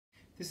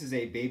This is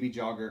a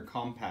Babyjogger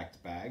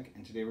Compact bag,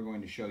 and today we're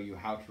going to show you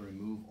how to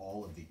remove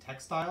all of the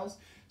textiles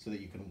so that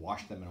you can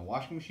wash them in a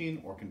washing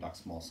machine or conduct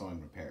small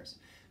sewing repairs.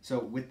 So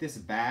with this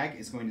bag,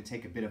 it's going to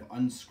take a bit of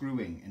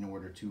unscrewing in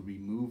order to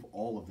remove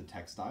all of the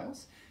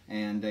textiles,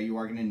 and you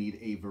are going to need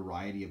a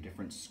variety of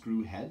different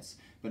screw heads,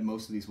 but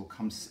most of these will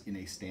come in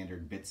a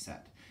standard bit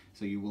set.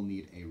 So you will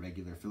need a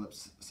regular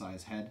Phillips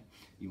size head,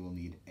 you will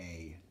need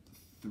a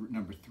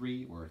number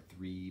 3 or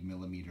 3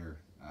 millimeter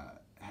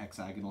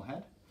hexagonal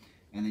head,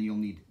 and then you'll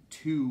need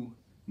 2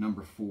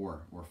 number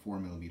 4 or 4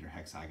 millimeter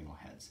hexagonal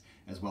heads,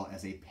 as well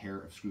as a pair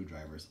of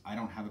screwdrivers. I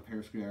don't have a pair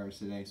of screwdrivers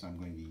today, so I'm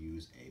going to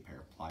use a pair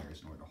of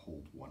pliers in order to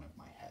hold one of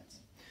my heads.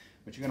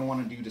 What you're going to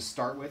want to do to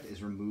start with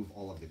is remove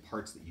all of the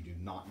parts that you do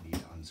not need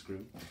to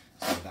unscrew.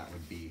 So that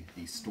would be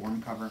the storm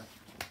cover,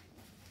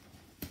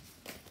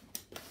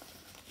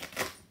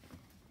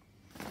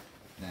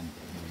 then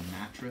the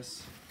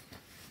mattress.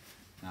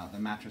 Now the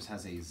mattress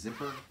has a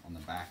zipper on the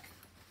back,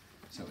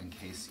 so in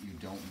case you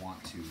don't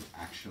want to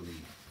actually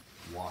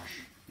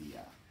wash the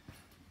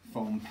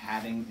foam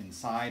padding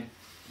inside,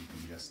 you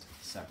can just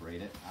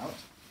separate it out.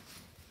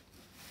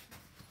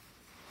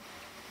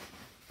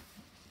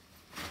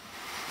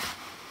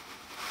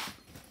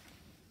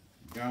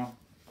 There you go.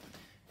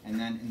 And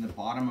then in the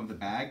bottom of the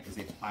bag is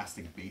a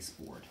plastic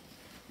baseboard.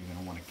 You're going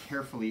to want to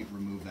carefully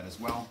remove that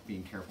as well,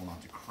 being careful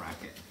not to crack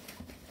it.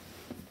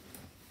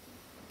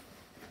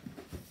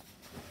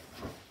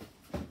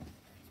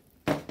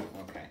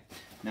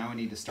 Now we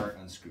need to start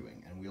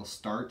unscrewing, and we'll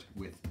start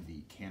with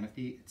the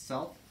canopy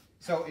itself.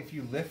 So if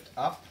you lift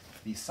up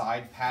the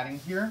side padding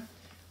here,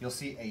 you'll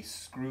see a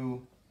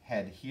screw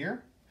head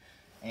here.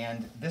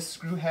 And this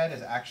screw head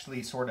is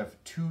actually sort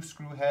of 2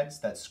 screw heads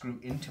that screw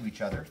into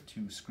each other,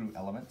 2 screw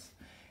elements.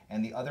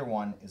 And the other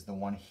one is the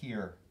one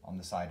here on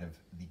the side of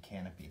the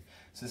canopy.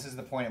 So this is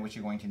the point at which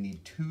you're going to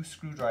need 2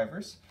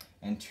 screwdrivers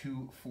and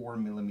 2 4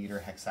 millimeter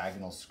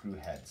hexagonal screw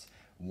heads.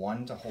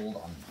 One to hold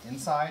on the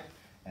inside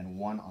and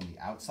one on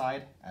the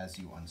outside as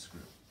you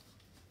unscrew.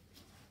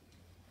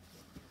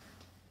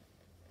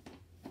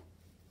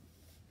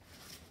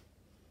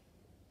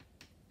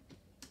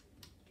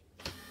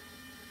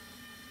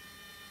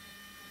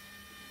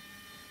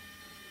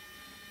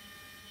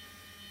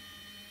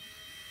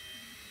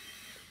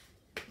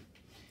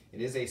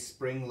 It is a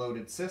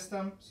spring-loaded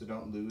system, so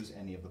don't lose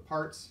any of the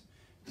parts.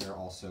 There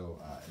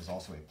also is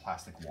also a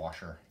plastic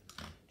washer.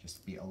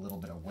 Just be a little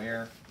bit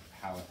aware of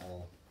how it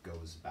all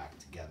goes back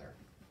together.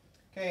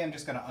 Okay, I'm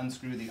just going to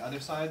unscrew the other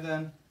side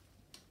then.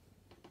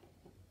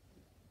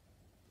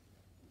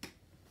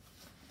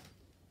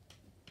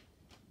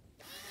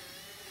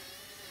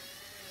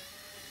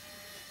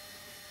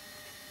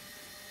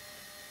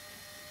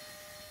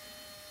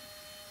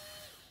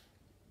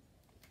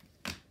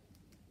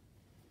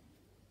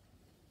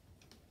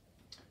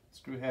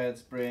 Screw head,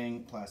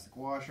 spring, plastic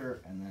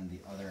washer, and then the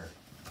other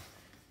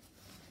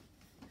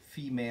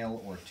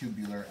female or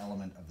tubular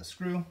element of the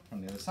screw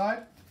from the other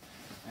side.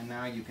 And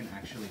now you can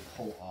actually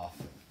pull off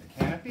the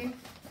canopy,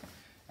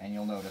 and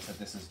you'll notice that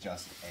this is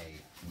just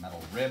a metal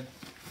rib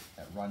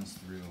that runs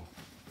through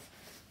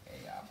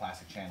a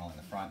plastic channel in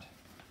the front.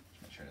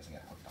 Just make sure it doesn't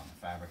get hooked on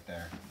the fabric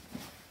there.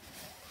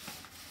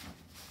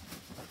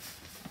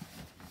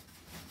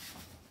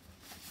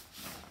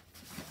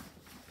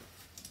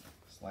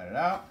 Slide it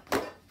out.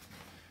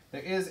 There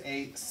is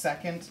a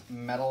second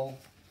metal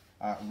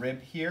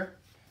rib here,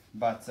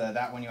 but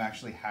that one you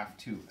actually have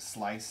to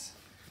slice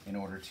in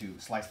order to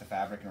slice the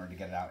fabric in order to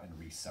get it out and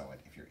re-sew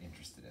it if you're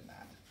interested in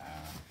that.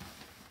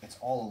 It's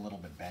all a little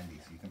bit bendy,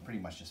 so you can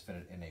pretty much just fit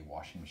it in a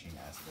washing machine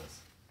as it is.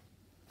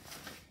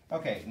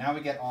 Okay, now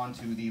we get on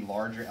to the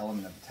larger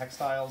element of the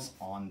textiles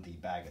on the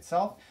bag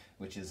itself,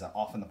 which is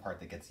often the part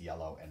that gets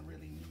yellow and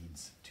really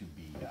needs to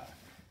be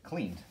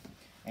cleaned.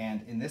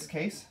 And in this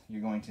case,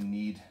 you're going to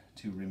need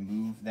to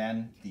remove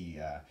then the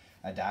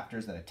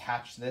adapters that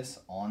attach this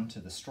onto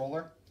the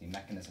stroller, the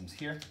mechanisms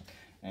here,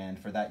 and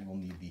for that you will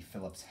need the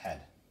Phillips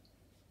head.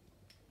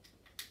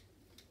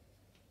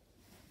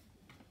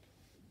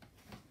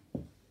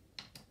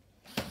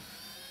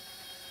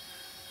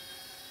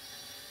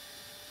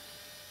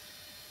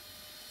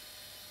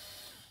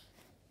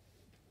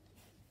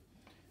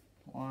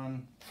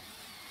 One,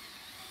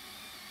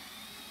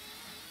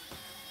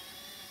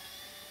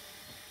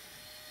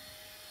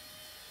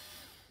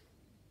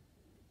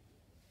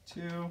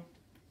 two,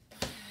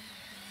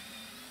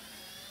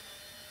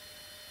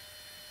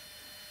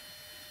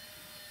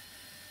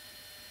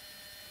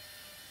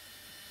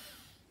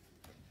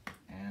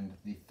 and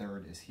the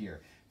third is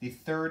here. The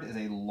third is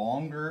a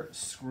longer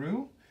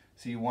screw,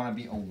 so you want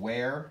to be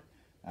aware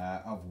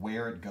of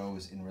where it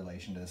goes in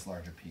relation to this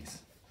larger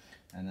piece.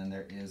 And then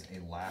there is a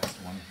last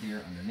one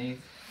here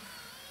underneath.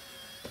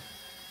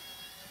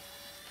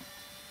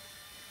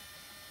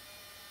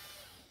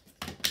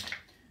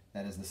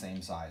 That is the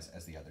same size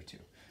as the other 2.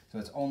 So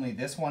it's only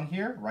this one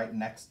here, right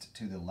next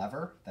to the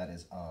lever, that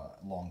is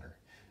longer.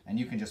 And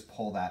you can just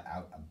pull that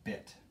out a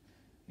bit.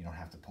 You don't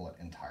have to pull it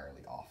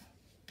entirely off.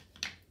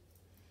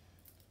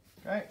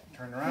 Okay,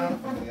 turn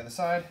around, go to the other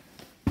side.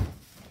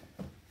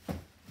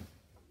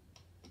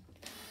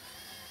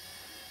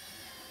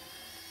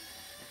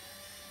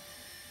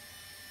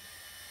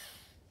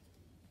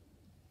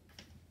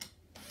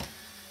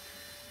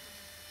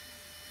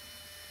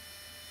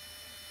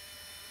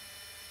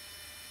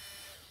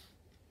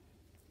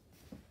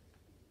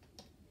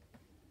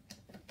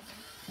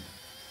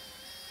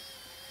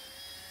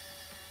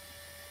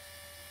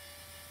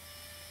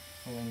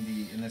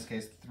 this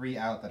case 3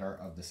 out that are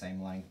of the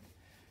same length,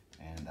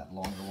 and that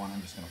longer one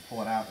I'm just going to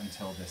pull it out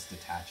until this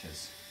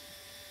detaches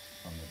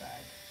from the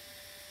bag.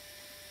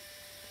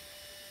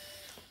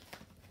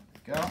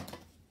 There we go.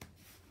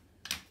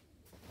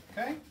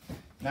 Okay,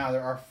 now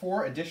there are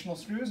 4 additional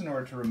screws in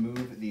order to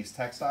remove these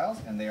textiles,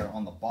 and they are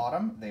on the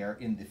bottom. They are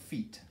in the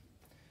feet.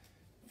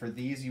 For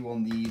these you will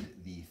need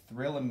the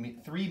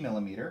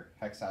 3mm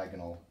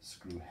hexagonal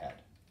screw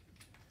head,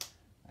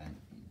 and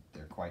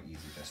they're quite easy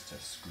just to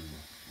screw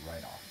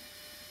right off.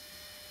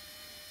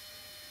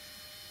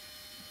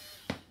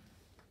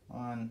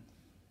 1,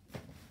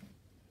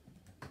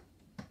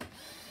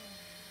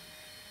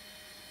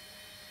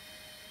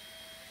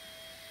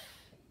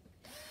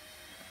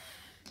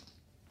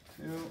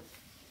 2,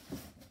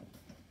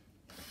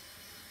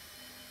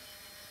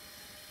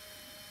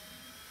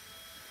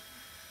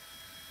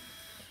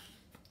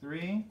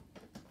 3,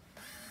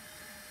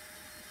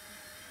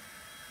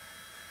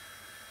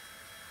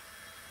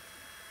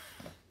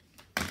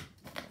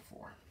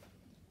 4.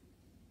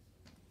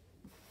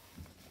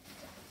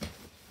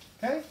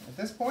 Okay, at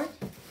this point,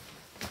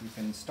 you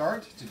can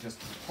start to just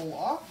pull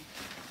off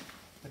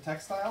the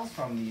textiles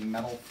from the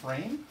metal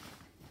frame.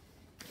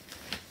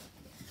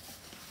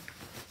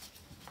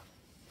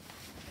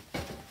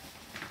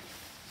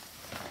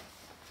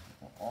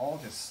 Will all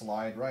just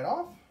slide right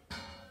off.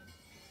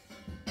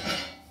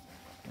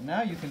 And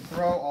now you can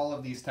throw all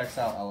of these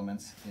textile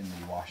elements in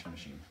the washing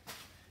machine.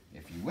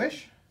 If you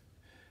wish,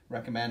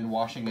 recommend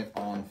washing it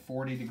on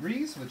 40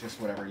 degrees with just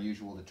whatever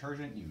usual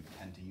detergent you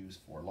tend to use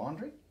for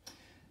laundry.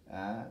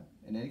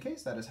 In any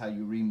case, that is how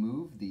you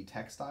remove the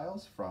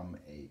textiles from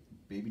a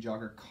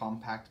Babyjogger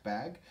Compact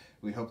bag.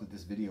 We hope that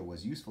this video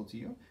was useful to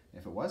you.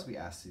 If it was, we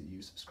ask that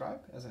you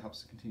subscribe, as it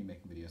helps to continue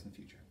making videos in the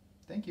future.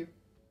 Thank you.